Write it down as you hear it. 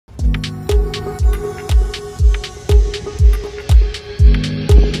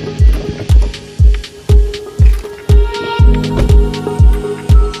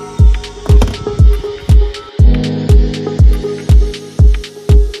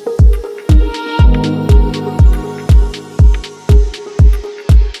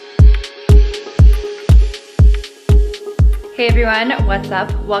everyone, what's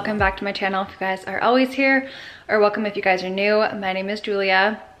up? Welcome back to my channel if you guys are always here, or welcome if you guys are new. My name is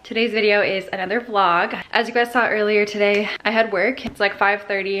Julia. Today's video is another vlog. As you guys saw earlier today, I had work. It's like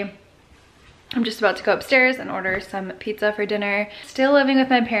 5:30. I'm just about to go upstairs and order some pizza for dinner. Still living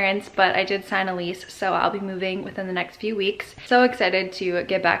with my parents, but I did sign a lease, so I'll be moving within the next few weeks. So excited to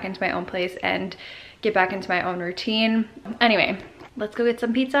get back into my own place and get back into my own routine. Anyway, let's go get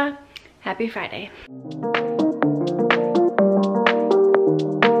some pizza. Happy Friday.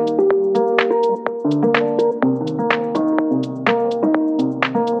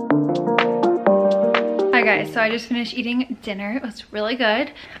 Hi guys, so I just finished eating dinner. It was really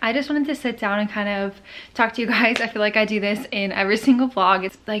good. I just wanted to sit down and kind of talk to you guys. I feel like I do this in every single vlog.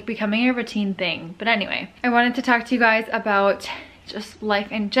 It's like becoming a routine thing. But anyway, I wanted to talk to you guys about just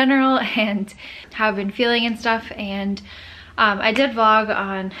life in general and how I've been feeling and stuff. And I did vlog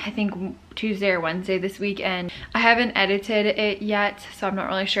on, I think, Tuesday or Wednesday this week, and I haven't edited it yet, so I'm not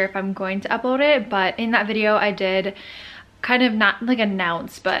really sure if I'm going to upload it. But in that video I did kind of not like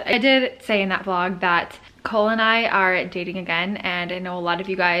announce, but I did say in that vlog that Cole and I are dating again, and I know a lot of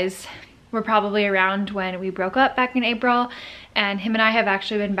you guys were probably around when we broke up back in April, and him and I have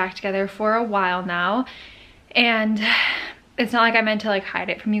actually been back together for a while now. And it's not like I meant to like hide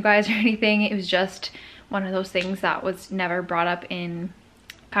it from you guys or anything. It was just one of those things that was never brought up in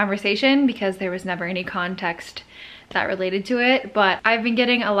conversation because there was never any context that related to it. But I've been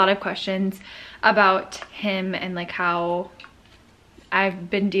getting a lot of questions about him and like how I've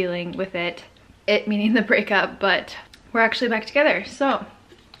been dealing with it meaning the breakup, but we're actually back together. So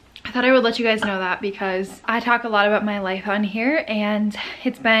I thought I would let you guys know that because I talk a lot about my life on here and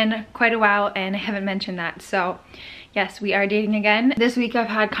it's been quite a while and I haven't mentioned that. So yes, we are dating again. This week I've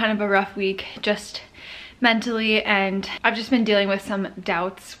had kind of a rough week just mentally, and I've just been dealing with some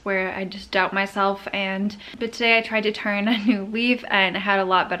doubts where I just doubt myself. But today I tried to turn a new leaf and I had a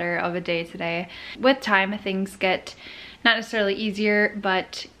lot better of a day today. With time, things get not necessarily easier,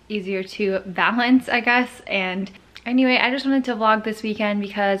 but easier to balance, I guess. And anyway, I just wanted to vlog this weekend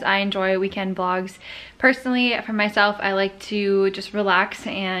because I enjoy weekend vlogs. Personally, for myself, I like to just relax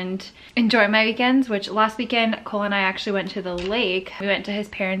and enjoy my weekends, which last weekend, Cole and I actually went to the lake. We went to his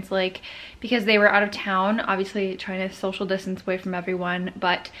parents' lake because they were out of town, obviously trying to social distance away from everyone.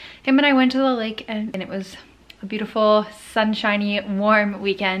 But him and I went to the lake and it was a beautiful, sunshiny, warm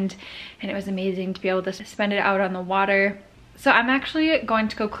weekend. And it was amazing to be able to spend it out on the water. So I'm actually going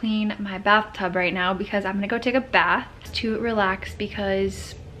to go clean my bathtub right now because I'm gonna go take a bath to relax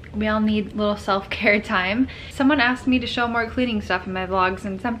because we all need little self-care time. Someone asked me to show more cleaning stuff in my vlogs,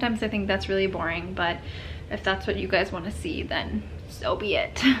 and sometimes I think that's really boring, but if that's what you guys want to see, then so be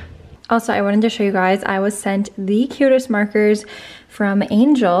it. Also, I wanted to show you guys, I was sent the cutest markers from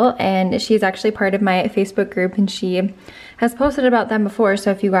Angel, and she's actually part of my Facebook group, and she has posted about them before.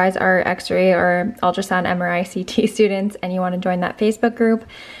 So if you guys are X-ray or ultrasound MRI CT students and you want to join that Facebook group,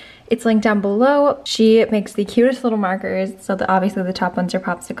 it's linked down below. She makes the cutest little markers. So obviously the top ones are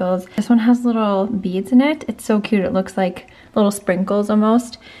popsicles. This one has little beads in it. It's so cute. It looks like little sprinkles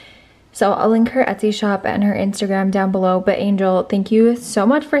almost. So I'll link her Etsy shop and her Instagram down below. But Angel, thank you so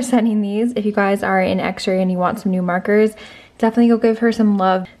much for sending these. If you guys are in X-ray and you want some new markers, definitely go give her some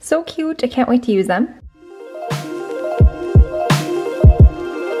love. So cute. I can't wait to use them.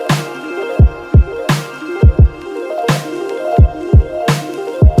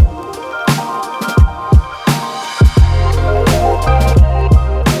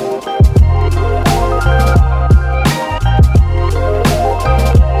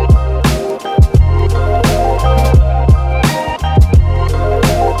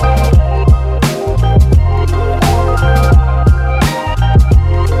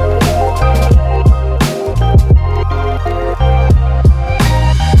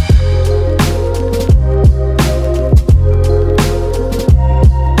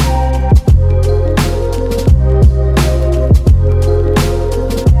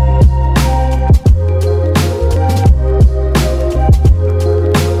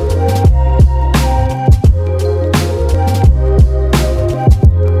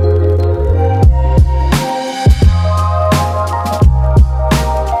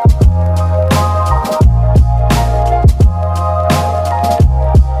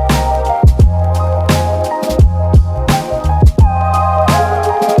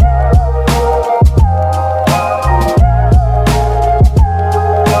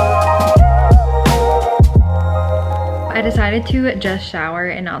 decided to just shower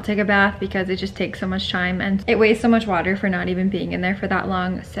and not take a bath because it just takes so much time and it wastes so much water for not even being in there for that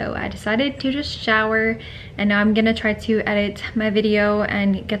long. So I decided to just shower, and now I'm gonna try to edit my video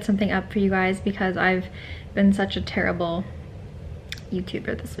and get something up for you guys because I've been such a terrible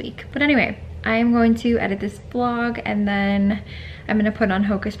YouTuber this week. But anyway, I am going to edit this vlog and then I'm gonna put on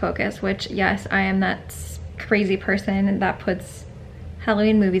Hocus Pocus, which yes, I am that crazy person that puts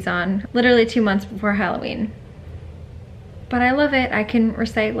Halloween movies on literally 2 months before Halloween. But I love it. I can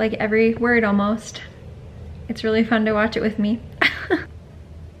recite like every word almost. It's really fun to watch it with me.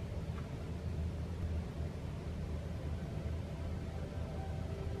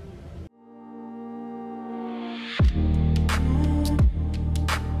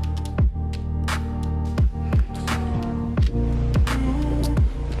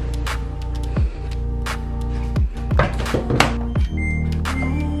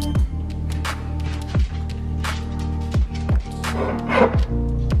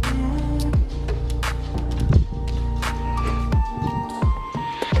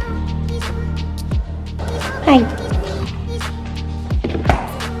 Hi.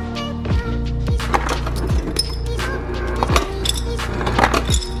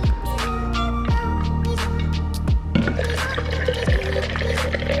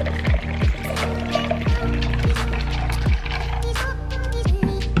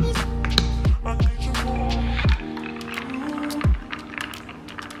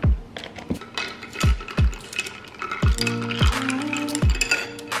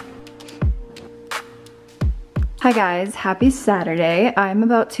 Hi guys, happy Saturday. I'm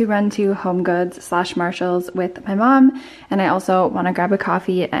about to run to HomeGoods / Marshalls with my mom, and I also want to grab a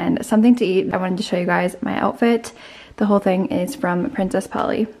coffee and something to eat. I wanted to show you guys my outfit. The whole thing is from Princess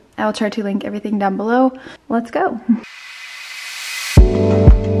Polly. I'll try to link everything down below. Let's go.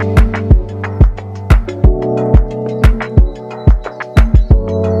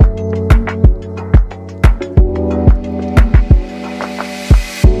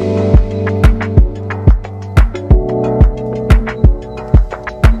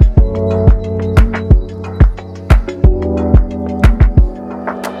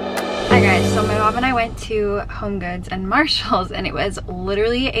 To HomeGoods and Marshalls, and it was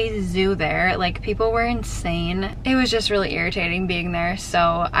literally a zoo there. Like, people were insane. It was just really irritating being there,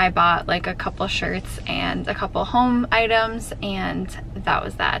 so I bought like a couple shirts and a couple home items, and that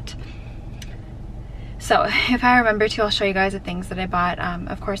was that. So if I remember to, I'll show you guys the things that I bought.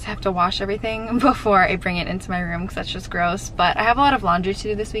 Of course I have to wash everything before I bring it into my room because that's just gross, but I have a lot of laundry to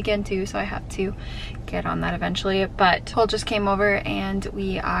do this weekend too, so I have to get on that eventually. But Cole just came over and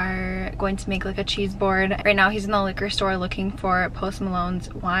we are going to make like a cheese board. Right now he's in the liquor store looking for Post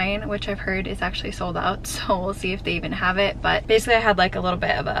Malone's wine, which I've heard is actually sold out, so we'll see if they even have it. But basically I had like a little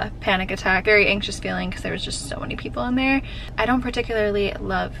bit of a panic attack, very anxious feeling because there was just so many people in there. I don't particularly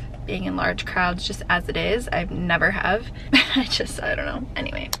love being in large crowds just as it is. I never have. I don't know.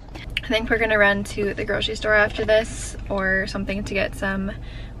 Anyway, I think we're gonna run to the grocery store after this or something to get some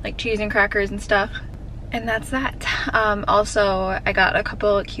like cheese and crackers and stuff. And that's that. Also, I got a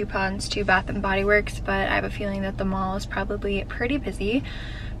couple coupons to Bath and Body Works, but I have a feeling that the mall is probably pretty busy.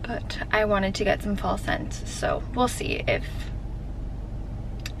 But I wanted to get some fall scents, so we'll see if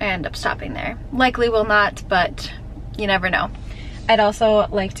I end up stopping there. Likely will not, but you never know. I'd also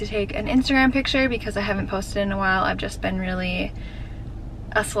like to take an Instagram picture because I haven't posted in a while. I've just been really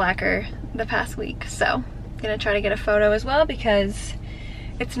a slacker the past week, so I'm gonna try to get a photo as well because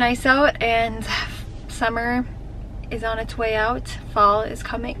it's nice out and summer is on its way out. Fall is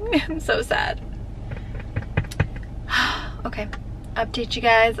coming. I'm so sad. Okay, update you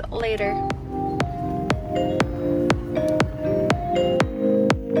guys later.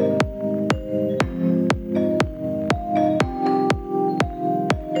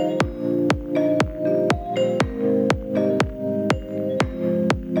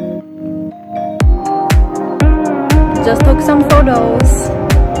 Just took some photos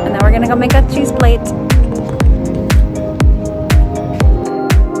and then we're gonna go make a cheese plate.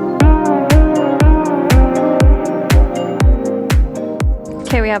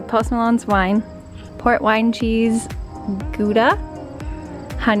 Okay, we have Post Malone's wine, port wine cheese, Gouda,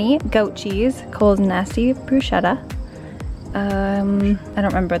 honey, goat cheese, Cole's nasty bruschetta. I don't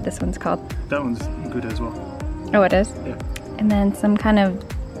remember what this one's called. That one's Gouda as well. Oh, it is? Yeah. And then some kind of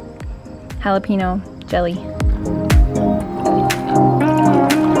jalapeno jelly.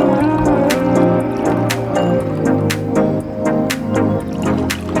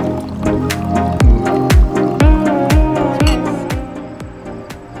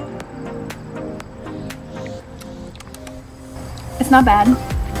 It's not bad,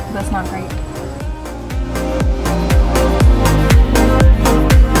 but it's not great.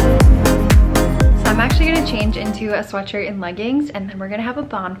 So I'm actually gonna change into a sweatshirt and leggings, and then we're gonna have a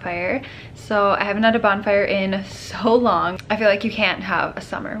bonfire. So I haven't had a bonfire in so long. I feel like you can't have a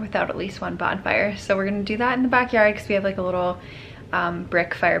summer without at least one bonfire. So we're gonna do that in the backyard because we have like a little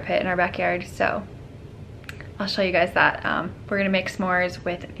brick fire pit in our backyard, so I'll show you guys that. We're gonna make s'mores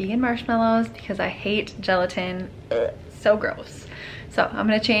with vegan marshmallows because I hate gelatin. Ugh, so gross. So I'm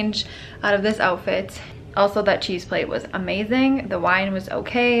gonna change out of this outfit. Also, that cheese plate was amazing. The wine was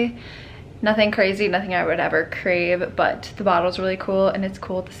okay. Nothing crazy, nothing I would ever crave, but the bottle's really cool, and it's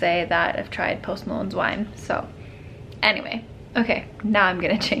cool to say that I've tried Post Malone's wine. So anyway, okay, now I'm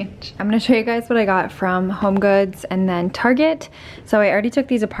gonna change. I'm gonna show you guys what I got from HomeGoods and then Target. So I already took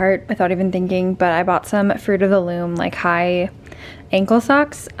these apart without even thinking, but I bought some Fruit of the Loom like high ankle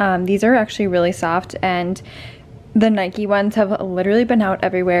socks. These are actually really soft, and the Nike ones have literally been out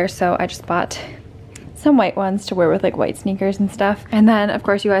everywhere, so I just bought some white ones to wear with like white sneakers and stuff. And then of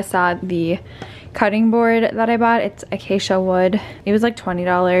course you guys saw the cutting board that I bought. It's acacia wood. It was like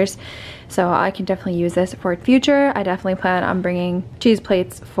 $20, so I can definitely use this for future. I definitely plan on bringing cheese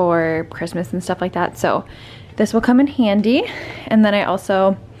plates for Christmas and stuff like that, so this will come in handy. And then I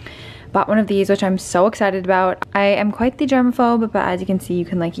also bought one of these, which I'm so excited about. I am quite the germaphobe, but as you can see, you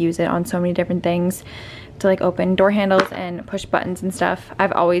can like use it on so many different things to like open door handles and push buttons and stuff.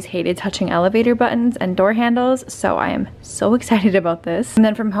 I've always hated touching elevator buttons and door handles, so I am so excited about this. And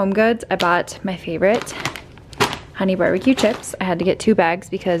then from HomeGoods, I bought my favorite honey barbecue chips. I had to get 2 bags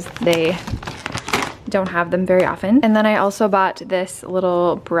because they don't have them very often. And then I also bought this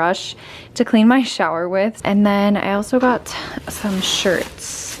little brush to clean my shower with. And then I also got some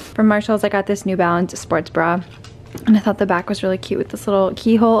shirts. From Marshalls, I got this New Balance sports bra, and I thought the back was really cute with this little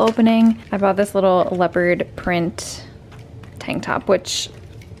keyhole opening. I bought this little leopard print tank top, which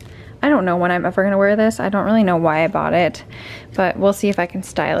I don't know when I'm ever gonna wear this. I don't really know why I bought it, but we'll see if I can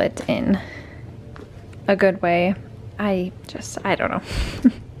style it in a good way. I don't know.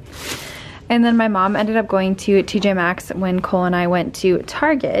 And then my mom ended up going to TJ Maxx when Cole and I went to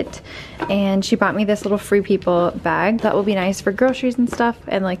Target, and she bought me this little Free People bag that will be nice for groceries and stuff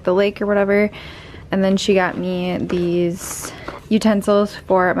and like the lake or whatever. And then she got me these utensils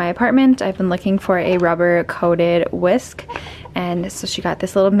for my apartment. I've been looking for a rubber coated whisk, and so she got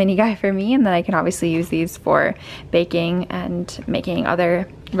this little mini guy for me, and then I can obviously use these for baking and making other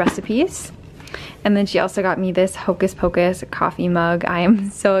recipes. And then she also got me this Hocus Pocus coffee mug. I am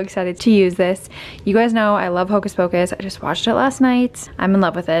so excited to use this. You guys know I love Hocus Pocus. I just watched it last night. I'm in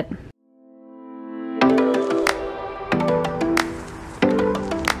love with it.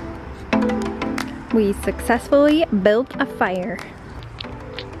 We successfully built a fire.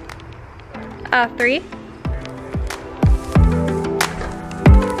 3